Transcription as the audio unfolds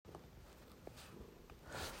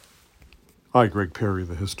Hi, Greg Perry,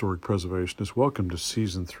 the Historic Preservationist. Welcome to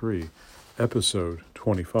Season 3, Episode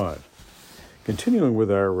 25. Continuing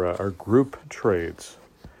with our group trades,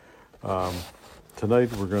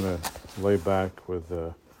 tonight we're going to lay back with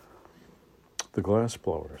the glass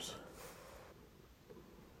blowers.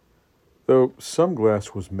 Though some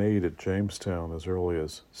glass was made at Jamestown as early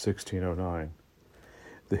as 1609,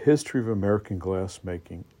 the history of American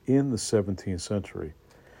glassmaking in the 17th century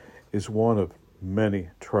is one of many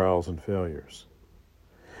trials and failures.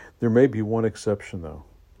 There may be one exception, though.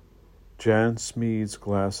 Jan Smede's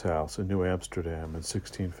glass house in New Amsterdam in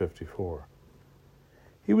 1654.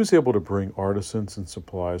 He was able to bring artisans and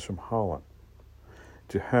supplies from Holland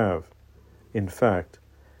to have, in fact,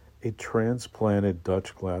 a transplanted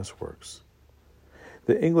Dutch glassworks.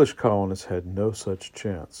 The English colonists had no such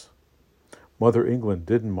chance. Mother England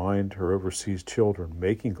didn't mind her overseas children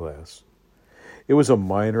making glass. It was a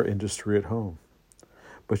minor industry at home.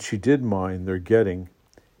 But she did mind their getting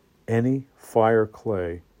any fire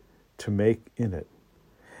clay to make in it,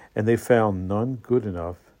 and they found none good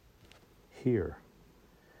enough here.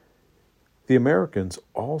 The Americans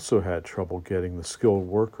also had trouble getting the skilled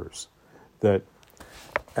workers that,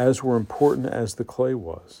 as were important as the clay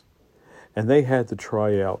was, and they had to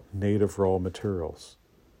try out native raw materials,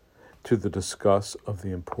 to the disgust of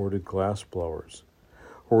the imported glass blowers,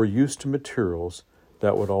 who were used to materials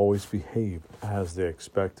that would always behave as they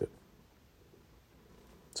expected.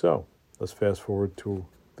 So, let's fast forward to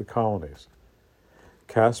the colonies.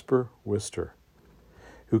 Caspar Wistar,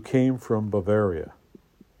 who came from Bavaria,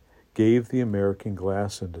 gave the American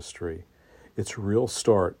glass industry its real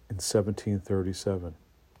start in 1737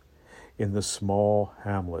 in the small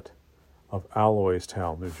hamlet of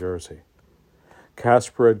Alloystown, New Jersey.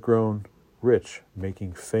 Caspar had grown rich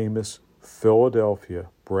making famous Philadelphia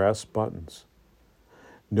brass buttons,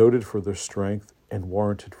 noted for their strength and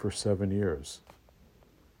warranted for 7 years.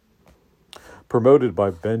 Promoted by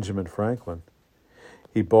Benjamin Franklin,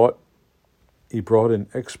 he brought in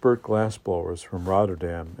expert glassblowers from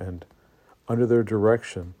Rotterdam and, under their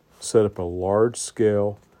direction, set up a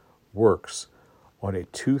large-scale works on a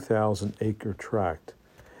 2,000-acre tract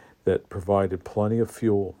that provided plenty of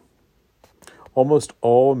fuel. Almost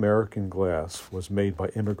all American glass was made by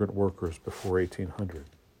immigrant workers before 1800.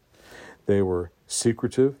 They were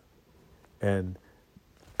secretive, and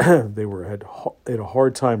they had a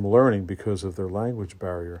hard time learning because of their language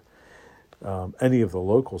barrier. Any of the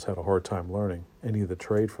locals had a hard time learning any of the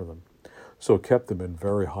trade for them, so it kept them in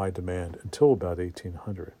very high demand until about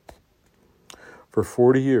 1800. For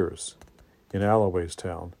 40 years, in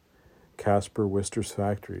Alloystown, Caspar Wistar's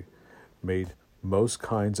factory made most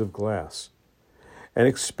kinds of glass and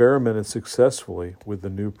experimented successfully with the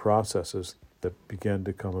new processes that began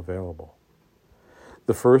to come available.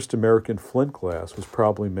 The first American flint glass was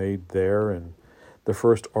probably made there, and the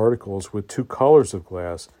first articles with two colors of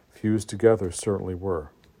glass fused together certainly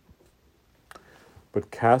were.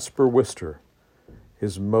 But Caspar Wistar,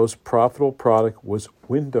 his most profitable product was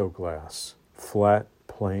window glass, flat,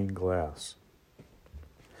 plain glass.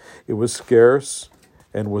 It was scarce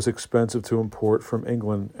and was expensive to import from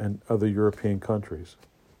England and other European countries.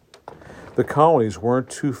 The colonies weren't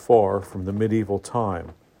too far from the medieval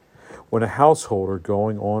time, when a householder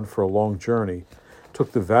going on for a long journey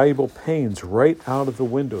took the valuable panes right out of the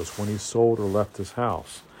windows when he sold or left his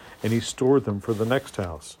house, and he stored them for the next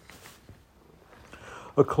house.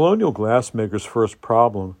 A colonial glassmaker's first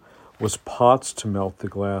problem was pots to melt the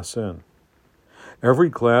glass in. Every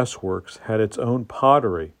glassworks had its own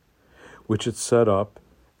pottery, which it set up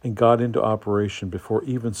and got into operation before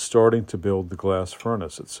even starting to build the glass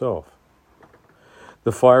furnace itself.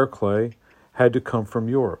 The fire clay had to come from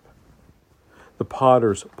Europe. The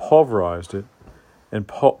potters pulverized it and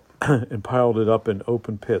piled it up in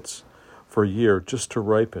open pits for a year just to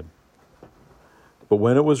ripen. But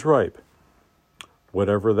when it was ripe,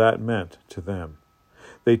 whatever that meant to them,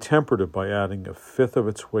 they tempered it by adding a fifth of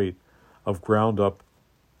its weight of ground-up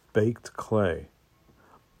baked clay,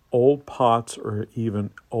 old pots or even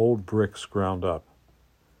old bricks ground up.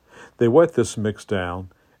 They wet this mix down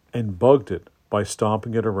and bugged it by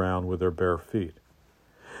stomping it around with their bare feet.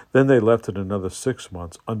 Then they left it another 6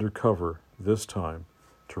 months under cover, this time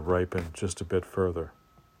to ripen just a bit further.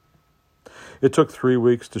 It took 3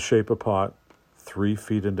 weeks to shape a pot 3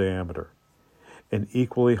 feet in diameter and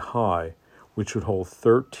equally high, which would hold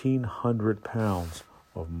 1,300 pounds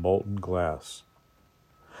of molten glass.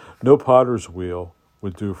 No potter's wheel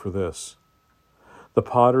would do for this. The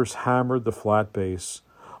potters hammered the flat base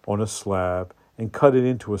on a slab and cut it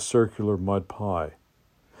into a circular mud pie.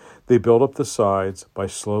 They built up the sides by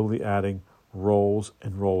slowly adding rolls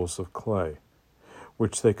and rolls of clay,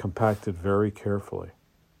 which they compacted very carefully.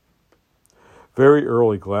 Very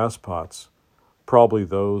early glass pots, probably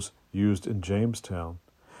those used in Jamestown,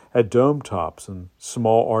 had dome tops and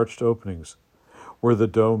small arched openings where the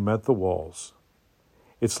dome met the walls.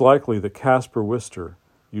 It's likely that Caspar Wistar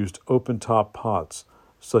used open-top pots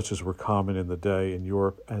such as were common in the day in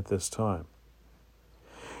Europe at this time.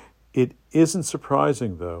 It isn't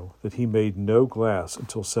surprising, though, that he made no glass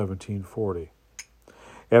until 1740.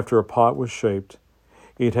 After a pot was shaped,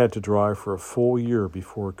 it had to dry for a full year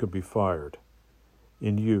before it could be fired.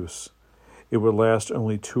 In use, it would last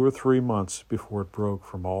only 2 or 3 months before it broke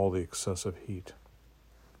from all the excessive heat.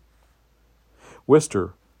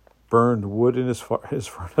 Wistar burned wood in his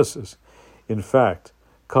furnaces. In fact,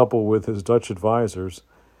 coupled with his Dutch advisors,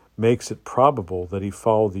 makes it probable that he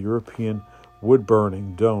followed the European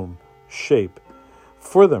wood-burning dome shape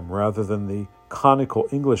for them rather than the conical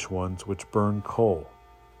English ones which burned coal.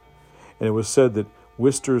 And it was said that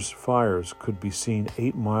Wistar's fires could be seen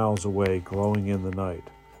 8 miles away glowing in the night.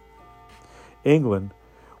 England,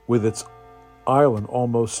 with its island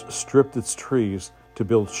almost stripped its trees to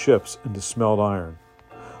build ships and to smelt iron,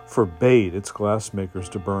 forbade its glassmakers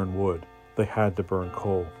to burn wood. They had to burn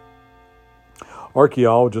coal.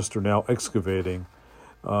 Archaeologists are now excavating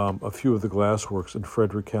a few of the glassworks in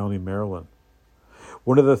Frederick County, Maryland.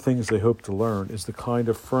 One of the things they hope to learn is the kind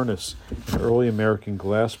of furnace an early American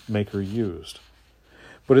glassmaker used.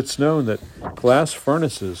 But it's known that glass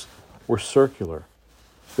furnaces were circular.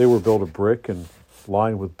 They were built of brick and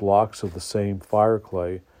lined with blocks of the same fire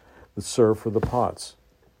clay that served for the pots.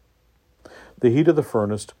 The heat of the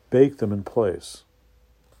furnace baked them in place.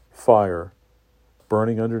 Fire,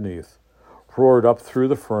 burning underneath, roared up through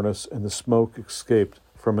the furnace and the smoke escaped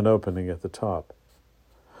from an opening at the top.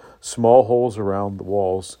 Small holes around the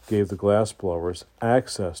walls gave the glass blowers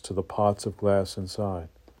access to the pots of glass inside.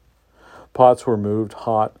 Pots were moved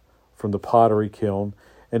hot from the pottery kiln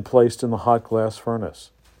and placed in the hot glass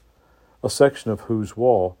furnace, a section of whose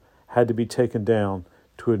wall had to be taken down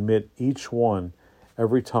to admit each one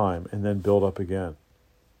every time and then built up again.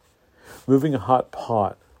 Moving a hot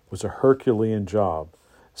pot was a Herculean job.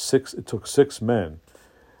 It took 6 men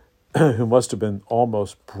who must have been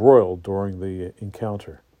almost broiled during the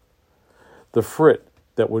encounter. The frit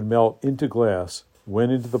that would melt into glass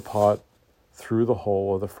went into the pot through the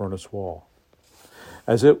hole of the furnace wall.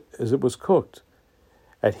 As it was cooked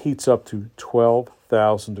at heats up to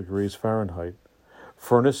 12,000 degrees Fahrenheit,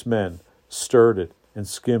 furnace men stirred it and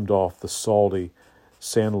skimmed off the salty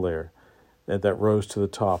sand layer that rose to the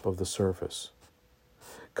top of the surface.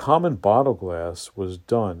 Common bottle glass was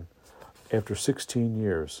done after 16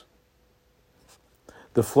 years.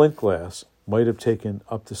 The flint glass might have taken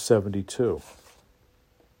up to 72.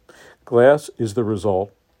 Glass is the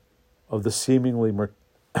result of the seemingly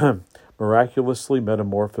miraculously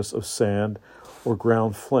metamorphosis of sand or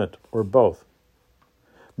ground flint, or both,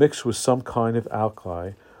 mixed with some kind of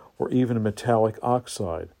alkali or even a metallic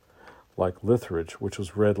oxide, like litharge, which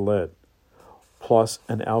was red lead, plus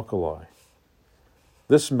an alkali.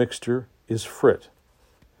 This mixture is frit.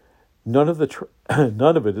 None of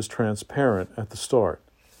it is transparent at the start.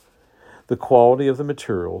 The quality of the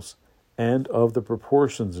materials and of the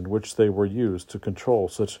proportions in which they were used to control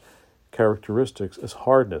such characteristics as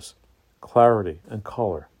hardness, clarity, and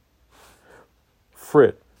color.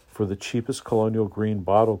 Frit, for the cheapest colonial green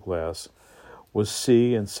bottle glass, was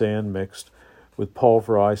sea and sand mixed with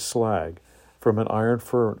pulverized slag from an iron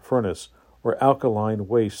furnace or alkaline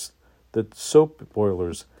waste that soap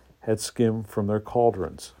boilers had skimmed from their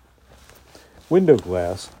cauldrons. Window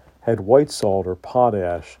glass had white salt or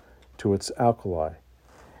potash to its alkali,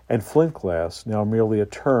 and flint glass, now merely a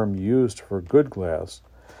term used for good glass,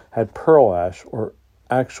 had pearl ash or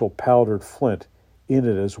actual powdered flint in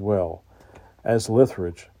it as well as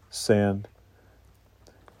litharge, sand.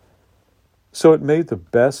 So it made the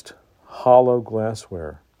best hollow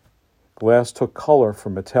glassware. Glass took color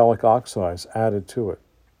from metallic oxides added to it.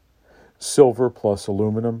 Silver plus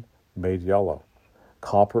aluminum made yellow.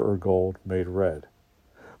 Copper or gold made red.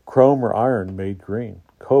 Chrome or iron made green.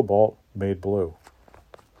 Cobalt made blue.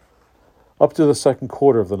 Up to the second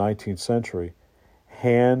quarter of the 19th century,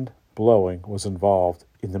 hand blowing was involved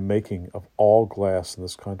in the making of all glass in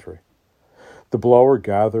this country. The blower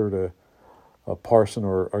gathered a parson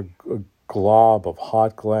or a glob of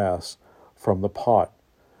hot glass from the pot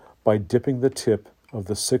by dipping the tip of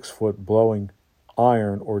the 6-foot blowing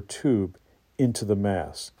iron or tube into the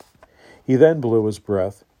mass. He then blew his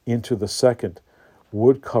breath into the second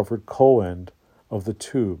wood-covered coal end of the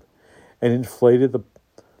tube and inflated the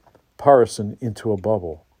parson into a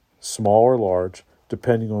bubble, small or large,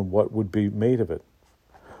 depending on what would be made of it.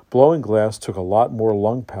 Blowing glass took a lot more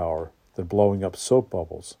lung power than blowing up soap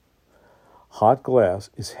bubbles. Hot glass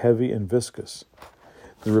is heavy and viscous.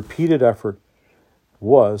 The repeated effort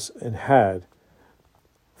was and had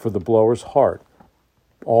for the blower's heart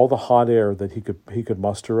all the hot air that he could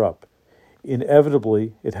muster up.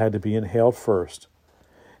 Inevitably, it had to be inhaled first,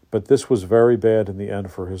 but this was very bad in the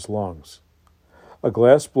end for his lungs. A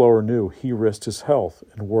glass blower knew he risked his health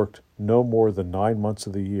and worked no more than 9 months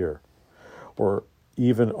of the year, or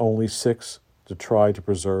even only 6 to try to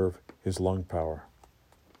preserve his lung power.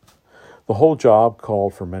 The whole job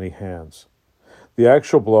called for many hands. The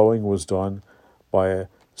actual blowing was done by a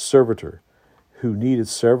servitor who needed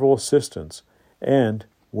several assistants, and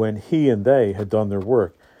when he and they had done their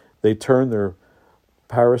work, they turned their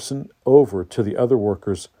parison over to the other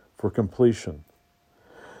workers for completion.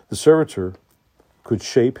 The servitor could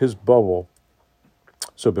shape his bubble,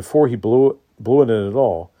 so before he blew it in at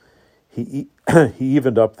all, he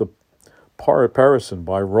evened up the parison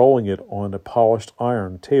by rolling it on a polished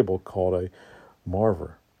iron table called a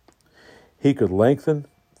marver. He could lengthen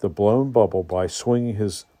the blown bubble by swinging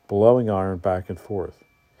his blowing iron back and forth.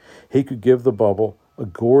 He could give the bubble a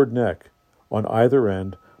gored neck on either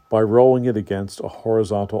end by rolling it against a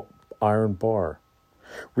horizontal iron bar,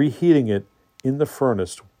 reheating it in the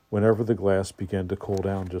furnace whenever the glass began to cool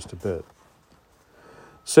down just a bit.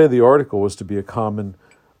 Say the article was to be a common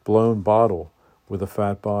blown bottle with a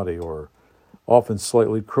fat body, or often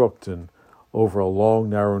slightly crooked and over a long,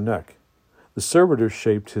 narrow neck. The servitor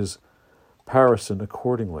shaped his parison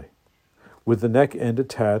accordingly, with the neck end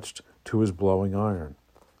attached to his blowing iron.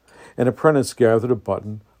 An apprentice gathered a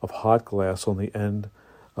button of hot glass on the end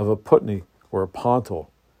of a putney or a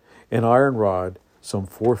pontal, an iron rod some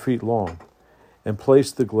 4 feet long, and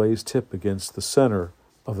placed the glazed tip against the center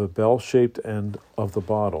of a bell-shaped end of the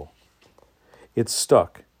bottle. It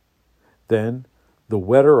stuck. Then, the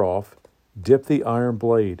wetter off, dip the iron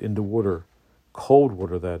blade into water, cold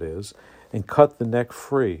water that is, and cut the neck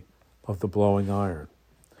free of the blowing iron.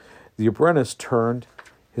 The apprentice turned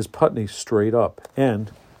his putney straight up and,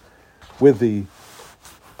 with the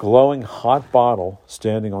glowing hot bottle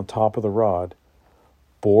standing on top of the rod,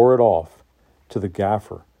 bore it off to the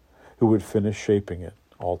gaffer, who would finish shaping it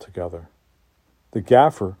altogether. The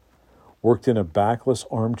gaffer worked in a backless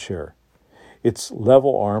armchair. Its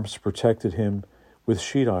level arms protected him with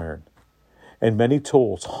sheet iron, and many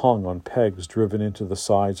tools hung on pegs driven into the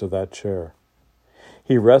sides of that chair.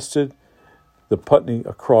 He rested the putney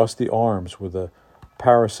across the arms with a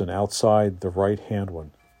parison outside the right-hand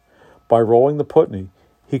one. By rolling the putney,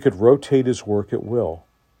 he could rotate his work at will.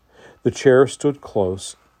 The chair stood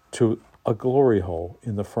close to a glory hole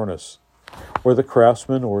in the furnace, where the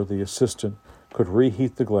craftsman or the assistant could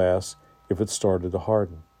reheat the glass if it started to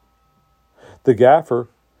harden. The gaffer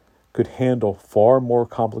could handle far more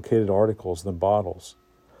complicated articles than bottles,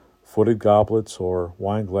 footed goblets or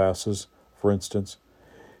wine glasses, for instance,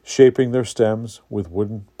 shaping their stems with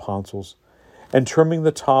wooden poncils, and trimming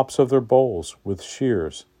the tops of their bowls with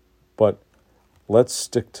shears. But let's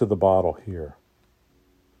stick to the bottle here.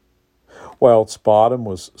 While its bottom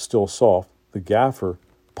was still soft, the gaffer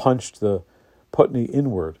punched the putney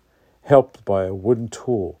inward, helped by a wooden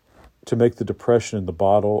tool, to make the depression in the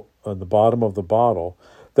bottom of the bottle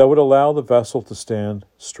that would allow the vessel to stand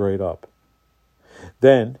straight up.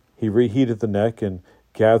 Then he reheated the neck and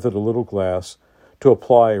gathered a little glass to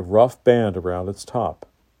apply a rough band around its top.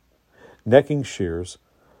 Necking shears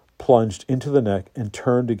plunged into the neck and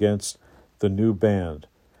turned against the new band,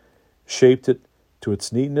 shaped it to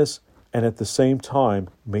its neatness, and at the same time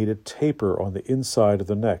made it taper on the inside of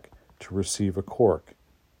the neck to receive a cork.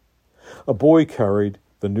 A boy carried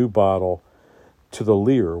the new bottle to the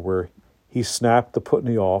leer, where he snapped the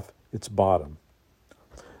putney off its bottom.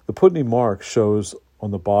 The putney mark shows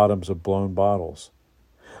on the bottoms of blown bottles.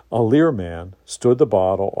 A leer man stood the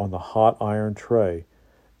bottle on the hot iron tray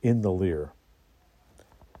in the leer.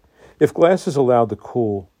 If glass is allowed to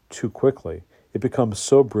cool too quickly, it becomes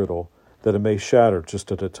so brittle that it may shatter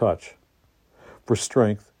just at a touch. For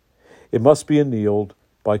strength, it must be annealed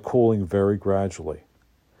by cooling very gradually.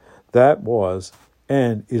 That was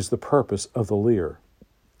and is the purpose of the leer.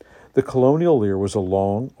 The colonial leer was a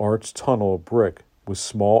long, arched tunnel of brick with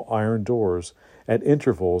small iron doors at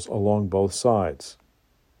intervals along both sides.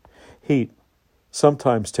 Heat,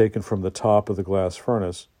 sometimes taken from the top of the glass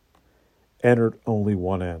furnace, entered only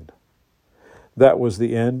one end. That was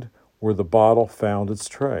the end where the bottle found its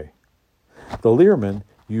tray. The leerman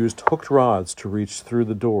used hooked rods to reach through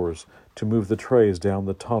the doors to move the trays down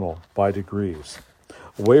the tunnel by degrees,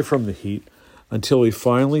 away from the heat, until he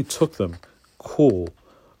finally took them cool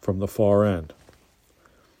from the far end.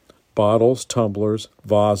 Bottles, tumblers,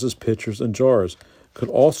 vases, pitchers, and jars could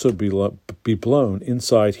also be blown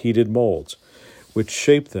inside heated molds, which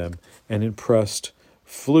shaped them and impressed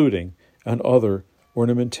fluting and other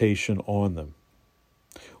ornamentation on them.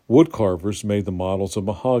 Wood carvers made the models of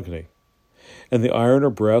mahogany, and the iron or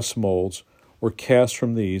brass molds were cast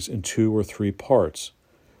from these in 2 or 3 parts,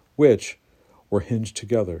 which were hinged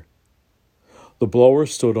together. The blower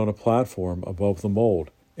stood on a platform above the mold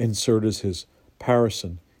and inserted his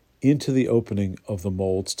parison into the opening of the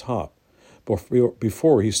mold's top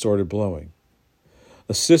before he started blowing.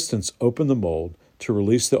 Assistants opened the mold to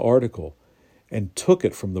release the article and took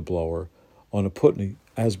it from the blower on a putney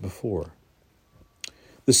as before.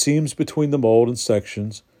 The seams between the mold and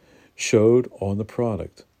sections showed on the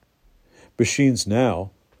product. Machines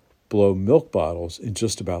now blow milk bottles in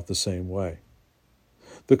just about the same way.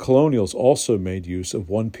 The colonials also made use of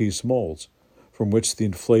one-piece molds from which the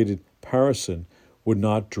inflated parison would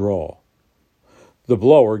not draw. The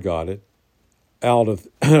blower got it out of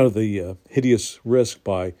the hideous risk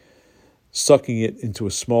by sucking it into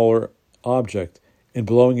a smaller object and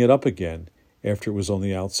blowing it up again after it was on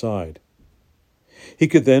the outside. He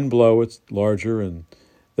could then blow it larger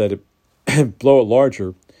than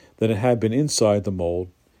it had been inside the mold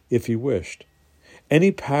if he wished.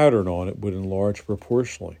 Any pattern on it would enlarge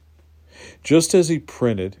proportionally, just as he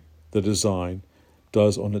printed the design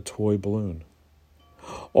does on a toy balloon.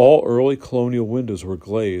 All early colonial windows were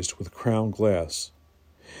glazed with crown glass,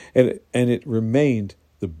 and it remained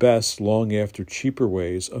the best long after cheaper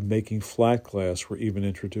ways of making flat glass were even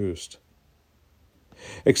introduced.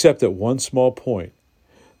 Except at one small point,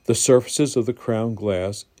 the surfaces of the crown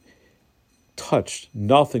glass touched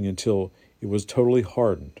nothing until it was totally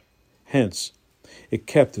hardened. Hence, it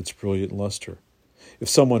kept its brilliant luster. If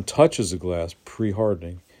someone touches the glass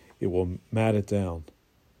pre-hardening, it will mat it down.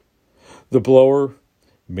 The blower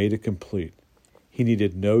made it complete. He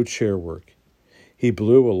needed no chair work. He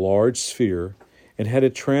blew a large sphere and had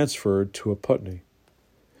it transferred to a putney.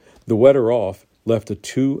 The wetter off left a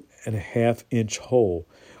 2.5-inch hole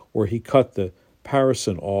where he cut the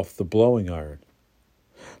parison off the blowing iron.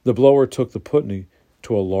 The blower took the putney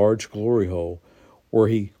to a large glory hole where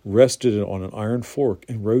he rested it on an iron fork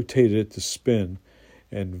and rotated it to spin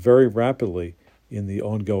and very rapidly in the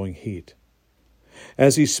ongoing heat.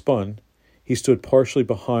 As he spun, he stood partially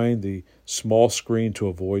behind the small screen to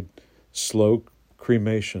avoid slow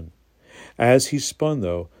cremation. As he spun,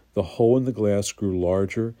 though, the hole in the glass grew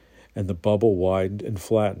larger and the bubble widened and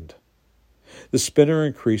flattened. The spinner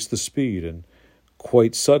increased the speed, and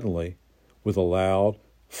quite suddenly, with a loud,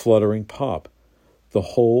 fluttering pop, the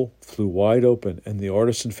hole flew wide open, and the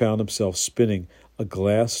artisan found himself spinning a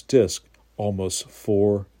glass disc almost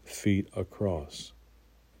 4 feet across.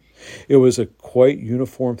 It was a quite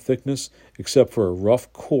uniform thickness, except for a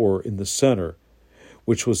rough core in the center,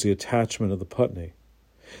 which was the attachment of the putney.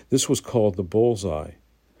 This was called the bullseye,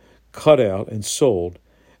 cut out and sold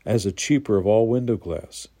as a cheaper of all window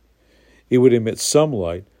glass. It would emit some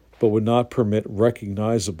light, but would not permit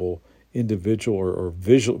recognizable individual or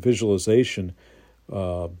visualization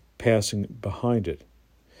passing behind it.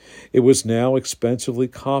 It was now expensively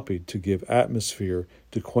copied to give atmosphere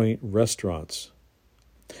to quaint restaurants.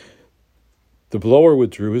 The blower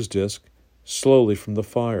withdrew his disc slowly from the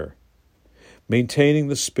fire, maintaining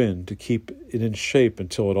the spin to keep it in shape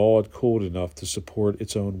until it all had cooled enough to support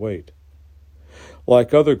its own weight.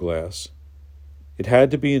 Like other glass, it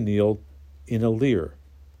had to be annealed in a leer.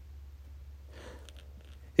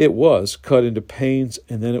 It was cut into panes,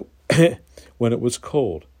 and then when it was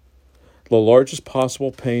cold. The largest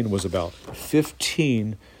possible pane was about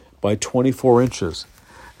 15 by 24 inches,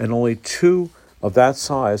 and only 2 of that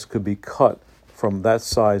size could be cut from that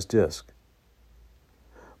size disc.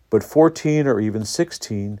 But 14 or even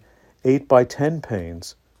 16 8 by 10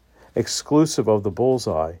 panes, exclusive of the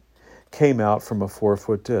bullseye, came out from a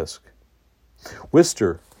 4-foot disc.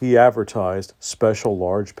 Worcester, he advertised special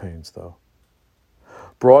large panes, though.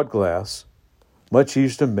 Broad glass, much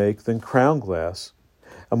easier to make than crown glass,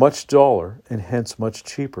 and much duller and hence much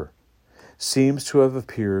cheaper, seems to have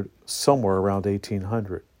appeared somewhere around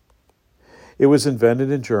 1800. It was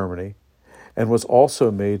invented in Germany and was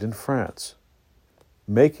also made in France.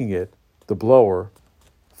 Making it, the blower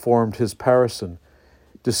formed his parison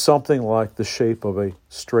to something like the shape of a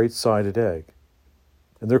straight-sided egg.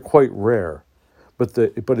 And they're quite rare, but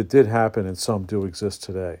it did happen, and some do exist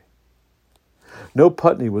today. No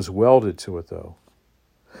putney was welded to it, though.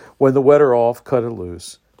 When the wetter off cut it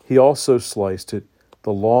loose, he also sliced it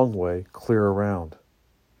the long way clear around.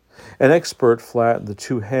 An expert flattened the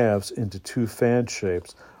 2 halves into 2 fan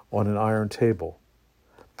shapes on an iron table,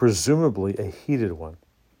 presumably a heated one.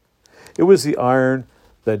 It was the iron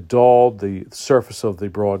that dulled the surface of the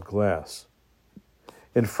broad glass.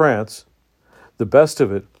 In France, the best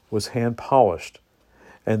of it was hand-polished,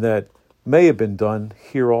 and that may have been done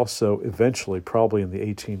here also eventually, probably in the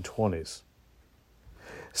 1820s.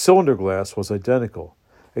 Cylinder glass was identical,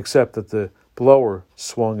 except that the blower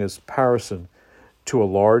swung as parison to a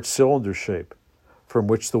large cylinder shape, from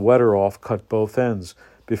which the wetter-off cut both ends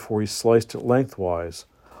before he sliced it lengthwise,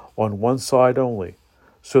 on one side only,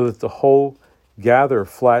 so that the whole gather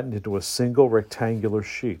flattened into a single rectangular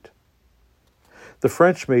sheet. The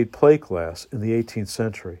French made plate glass in the 18th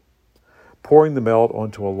century, pouring the melt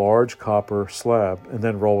onto a large copper slab and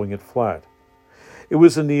then rolling it flat. It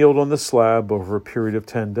was annealed on the slab over a period of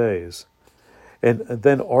 10 days, and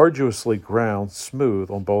then arduously ground smooth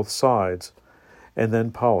on both sides, and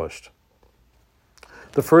then polished.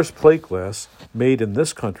 The first plate glass made in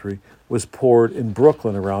this country was poured in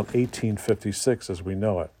Brooklyn around 1856 as we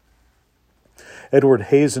know it. Edward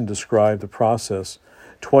Hazen described the process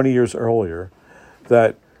 20 years earlier,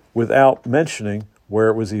 that without mentioning where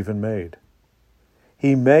it was even made.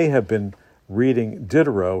 He may have been reading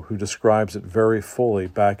Diderot, who describes it very fully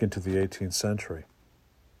back into the 18th century.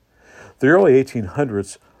 The early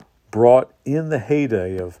 1800s brought in the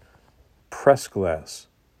heyday of press glass.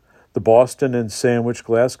 The Boston and Sandwich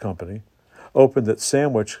Glass Company opened at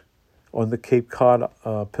Sandwich on the Cape Cod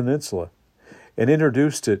Peninsula and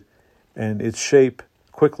introduced it, and its shape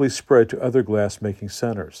quickly spread to other glass-making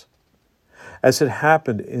centers. As had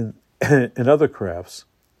happened in other crafts,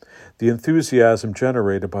 the enthusiasm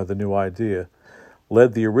generated by the new idea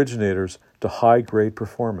led the originators to high-grade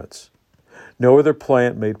performance. No other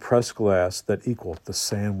plant made pressed glass that equaled the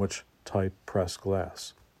Sandwich-type pressed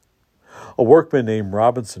glass. A workman named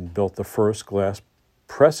Robinson built the first glass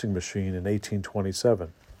pressing machine in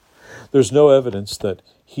 1827. There's no evidence that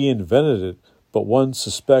he invented it, but one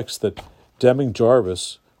suspects that Deming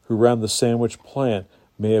Jarvis, who ran the Sandwich plant,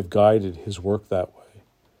 may have guided his work that way.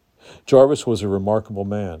 Jarvis was a remarkable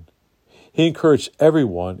man. He encouraged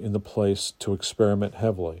everyone in the place to experiment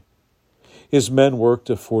heavily. His men worked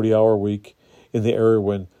a 40-hour week in the area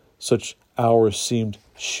when such hours seemed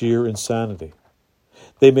sheer insanity.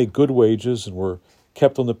 They made good wages and were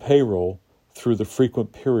kept on the payroll through the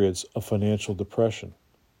frequent periods of financial depression.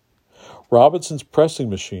 Robinson's pressing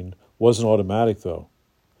machine wasn't automatic, though.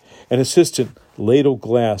 An assistant ladled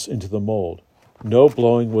glass into the mold. No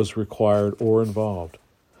blowing was required or involved.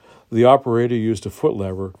 The operator used a foot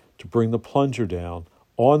lever to bring the plunger down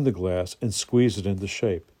on the glass and squeeze it into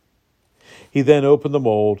shape. He then opened the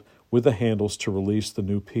mold with the handles to release the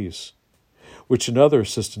new piece, which another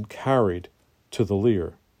assistant carried to the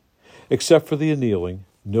leer. Except for the annealing,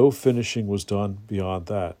 no finishing was done beyond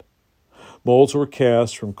that. Molds were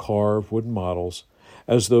cast from carved wooden models,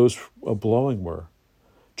 as those of blowing were.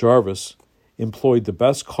 Jarvis employed the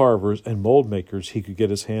best carvers and mold makers he could get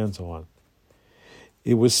his hands on.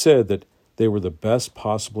 It was said that they were the best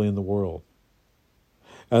possibly in the world.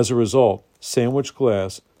 As a result, Sandwich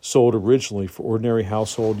glass, sold originally for ordinary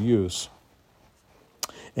household use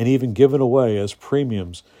and even given away as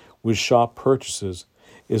premiums with shop purchases,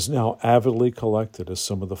 is now avidly collected as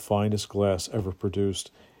some of the finest glass ever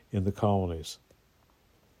produced in the colonies.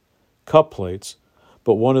 Cup plates,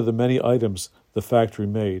 but one of the many items the factory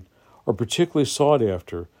made, are particularly sought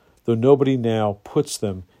after, though nobody now puts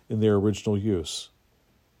them in their original use.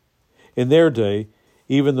 In their day,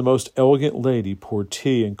 even the most elegant lady poured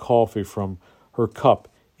tea and coffee from her cup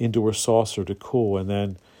into her saucer to cool, and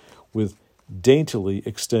then, with daintily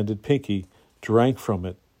extended pinky, drank from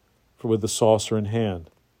it with the saucer in hand.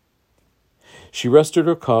 She rested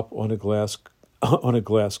her cup on a glass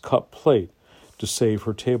cup plate to save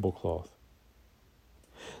her tablecloth.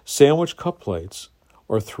 Sandwich cup plates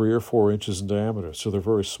are 3 or 4 inches in diameter, so they're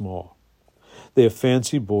very small. They have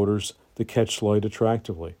fancy borders that catch light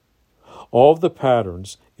attractively. All of the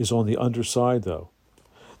patterns is on the underside, though.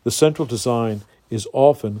 The central design is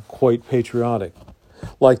often quite patriotic,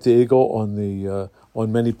 like the eagle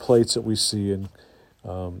on many plates that we see in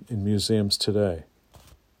museums today.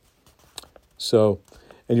 So,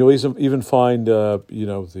 and you'll even find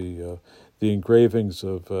the engravings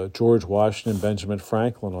of George Washington, Benjamin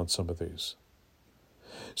Franklin on some of these.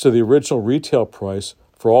 So the original retail price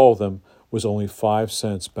for all of them was only 5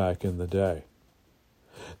 cents back in the day.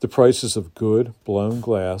 The prices of good blown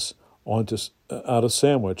glass out of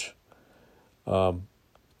Sandwich,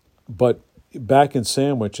 but back in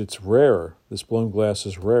Sandwich it's rare. This blown glass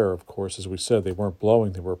is rare, of course, as we said. They weren't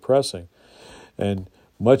blowing, they were pressing. And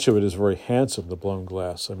much of it is very handsome, the blown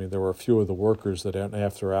glass. I mean, there were a few of the workers that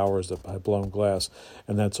after hours that had blown glass,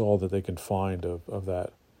 and that's all that they can find of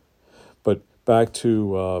that. But back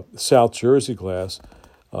to South Jersey glass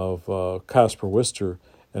of Caspar Wister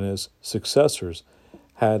and his successors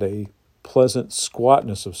had a pleasant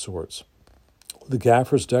squatness of sorts. The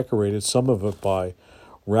gaffers decorated some of it by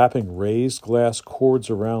wrapping raised glass cords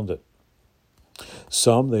around it.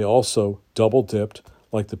 Some they also double-dipped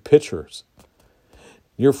like the pitchers.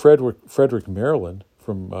 Near Frederick, Maryland,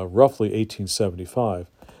 from roughly 1875,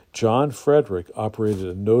 John Frederick operated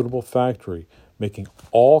a notable factory making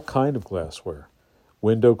all kind of glassware,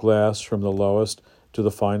 window glass from the lowest to the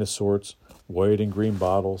finest sorts, white and green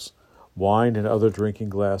bottles, wine and other drinking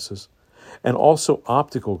glasses, and also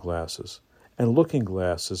optical glasses and looking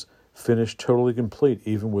glasses finished totally complete,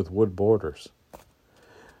 even with wood borders.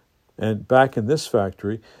 And back in this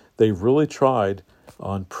factory, they really tried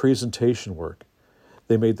on presentation work.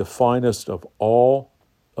 They made the finest of all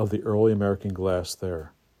of the early American glass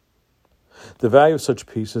there. The value of such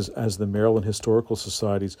pieces as the Maryland Historical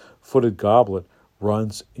Society's footed goblet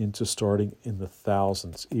runs into starting in the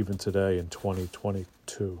thousands, even today in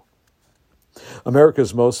 2022.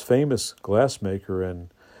 America's most famous glassmaker and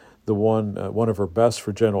the one of her best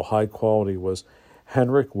for general high quality was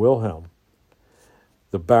Heinrich Wilhelm,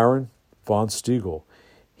 the Baron von Stiegel.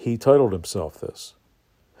 He titled himself this.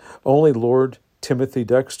 Only Lord Timothy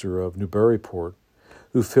Dexter of Newburyport,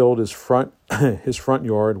 who filled his front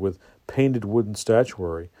yard with painted wooden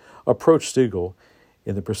statuary, approached Stiegel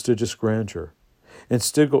in the prestigious grandeur, and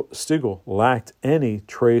Stiegel lacked any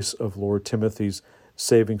trace of Lord Timothy's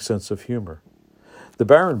saving sense of humor. The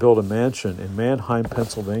Baron built a mansion in Mannheim,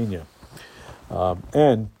 Pennsylvania,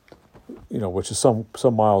 which is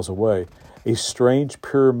some miles away, a strange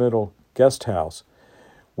pyramidal guest house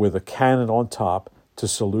with a cannon on top to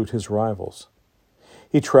salute his rivals.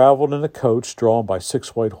 He traveled in a coach drawn by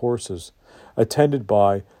 6 white horses, attended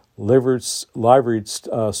by liveried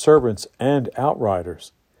servants and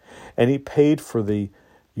outriders, and he paid for the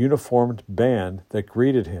uniformed band that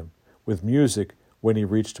greeted him with music when he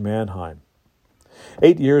reached Mannheim.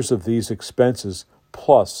 8 years of these expenses,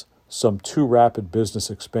 plus some too rapid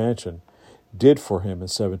business expansion, did for him in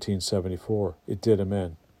 1774. It did him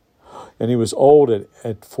in. And he was old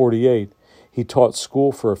at 48. He taught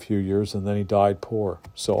school for a few years, and then he died poor.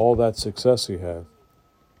 So all that success he had.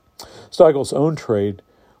 Stiegel's own trade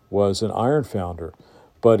was an iron founder,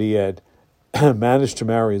 but he had managed to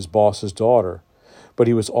marry his boss's daughter. But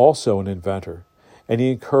he was also an inventor, and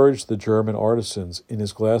he encouraged the German artisans in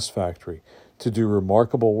his glass factory to do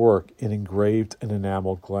remarkable work in engraved and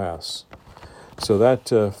enameled glass. So that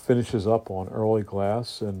finishes up on early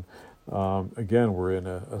glass, and again, we're in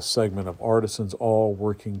a segment of artisans all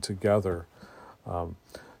working together.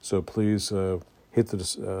 So please hit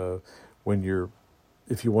the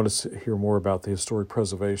if you want to hear more about the historic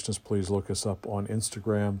preservationists, please look us up on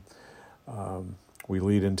Instagram. We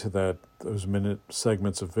lead into those minute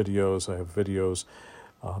segments of videos. I have videos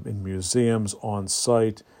in museums, on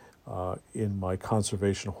site, in my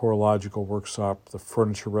conservation horological workshop, the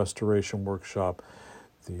furniture restoration workshop,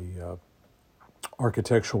 the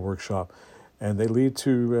architectural workshop, and they lead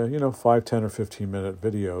to 5, 10, or 15-minute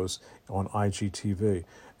videos on IGTV.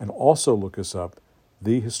 And also look us up,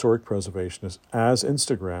 The Historic Preservationist, as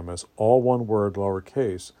Instagram, as all one word,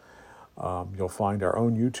 lowercase. You'll find our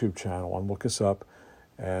own YouTube channel, and look us up.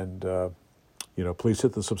 And please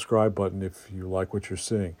hit the subscribe button if you like what you're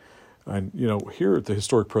seeing. And here at the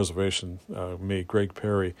Historic Preservation, me, Greg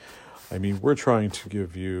Perry, we're trying to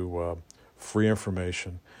give you free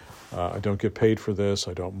information. I don't get paid for this.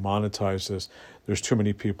 I don't monetize this. There's too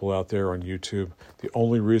many people out there on YouTube. The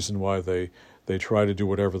only reason why they try to do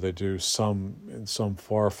whatever they do, in some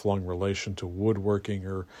far-flung relation to woodworking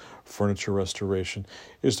or furniture restoration,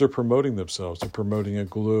 is they're promoting themselves. They're promoting a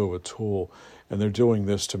glue, a tool, and they're doing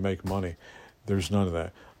this to make money. There's none of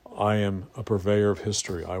that. I am a purveyor of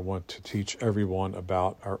history. I want to teach everyone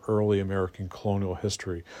about our early American colonial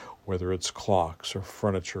history, whether it's clocks or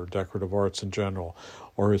furniture, decorative arts in general,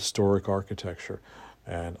 or historic architecture.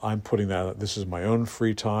 And I'm putting that, this is my own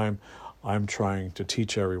free time. I'm trying to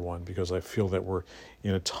teach everyone because I feel that we're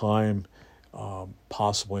in a time,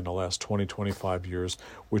 possibly in the last 20, 25 years,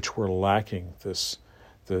 which we're lacking this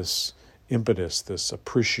impetus, this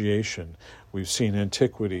appreciation. We've seen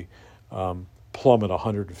antiquity plummet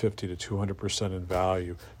 150 to 200% in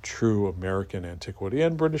value, true American antiquity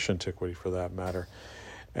and British antiquity for that matter.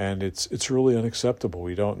 And it's really unacceptable.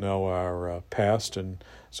 We don't know our past, and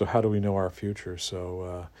so how do we know our future?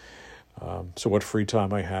 So what free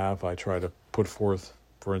time I have, I try to put forth,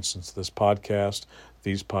 for instance, these podcasts.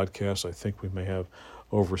 I think we may have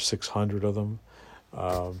over 600 of them.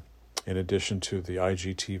 in addition to the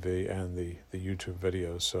IGTV and the YouTube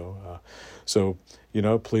videos. So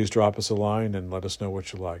please drop us a line and let us know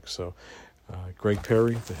what you like. So Greg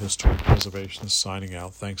Perry, the historic preservationist, signing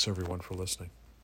out. Thanks everyone for listening.